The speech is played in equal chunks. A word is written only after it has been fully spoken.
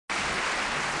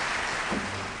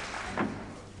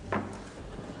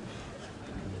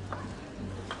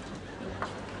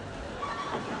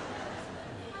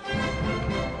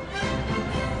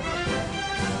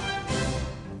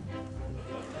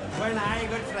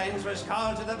friends was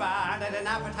called to the bar, had an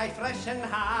appetite fresh and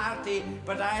hearty,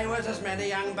 but I was, as many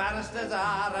young barristers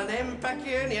are, an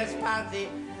impecunious party.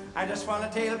 I had a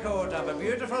swallowtail coat of a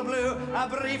beautiful blue, a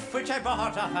brief which I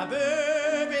bought off a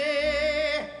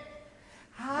booby,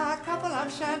 a couple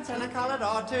of shirts and a collar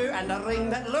or two, and a ring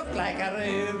that looked like a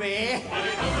ruby.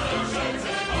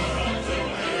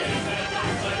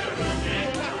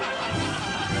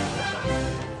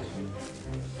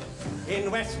 In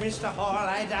Westminster Hall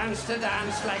I danced a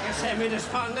dance like a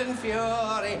semi-despondent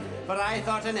fury, but I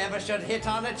thought I never should hit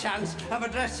on a chance of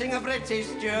addressing a British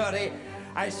jury.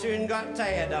 I soon got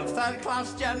tired of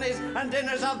third-class journeys and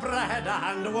dinners of bread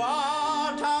and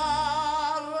water.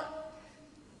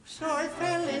 So I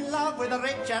fell in love with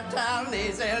Richard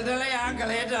Turney's elderly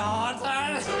ugly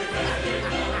daughter.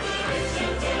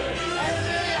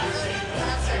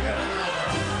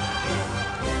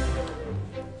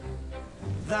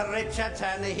 The Richard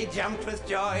Turney, he jumped with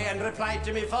joy and replied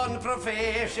to me fond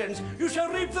professions. You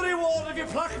shall reap the reward if you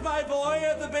pluck, my boy,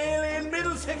 at the Bailey in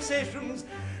Middlesex sessions.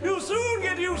 You'll soon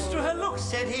get used to her looks,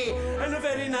 said he, and a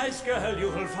very nice girl you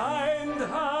will find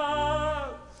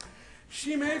her.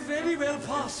 She may very well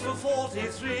pass for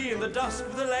 43 in the dusk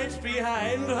with the lights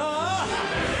behind her.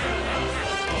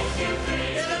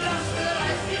 In the dusk with the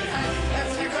lights behind her.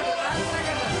 That's a good one.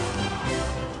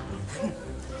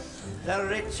 The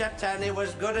Richard Turney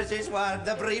was good as his word.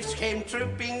 The briefs came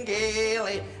trooping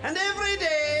gaily, and every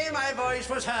day my voice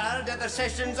was heard at the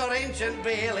sessions or ancient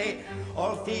Bailey.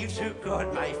 All thieves who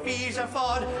could my fees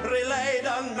afford relied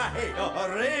on my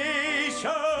orations,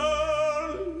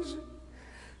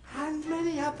 and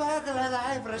many a burglar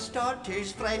I've restored to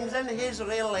his friends and his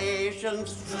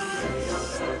relations.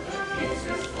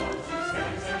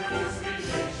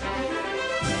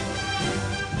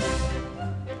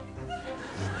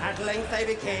 At length I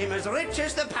became as rich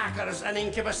as the Packers, an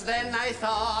incubus then I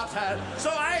thought her.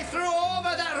 So I threw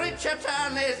over that Richard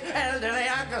Turney's elderly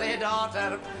ugly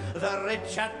daughter. The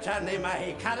Richard Turney,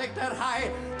 my character high,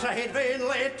 tried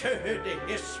vainly to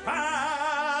disparage.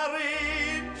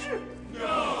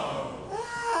 No!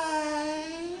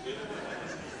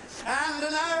 And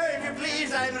now, if you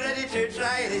please, I'm ready to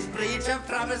try this breach of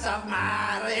promise of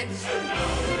marriage.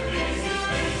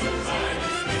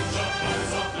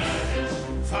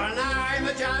 For now I'm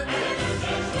a judge,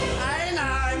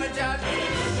 now I'm a judge.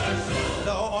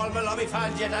 Though all my lobby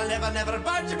fudge, yet I'll never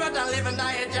budge, but I'll live and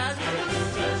die a judge.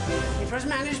 It was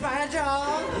managed by a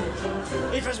job,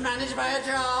 it was managed by a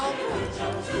job.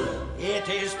 It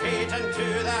is patent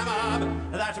to the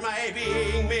mob that my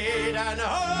being made an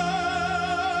hob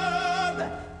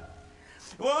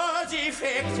was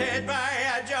effected by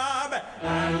a job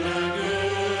and a good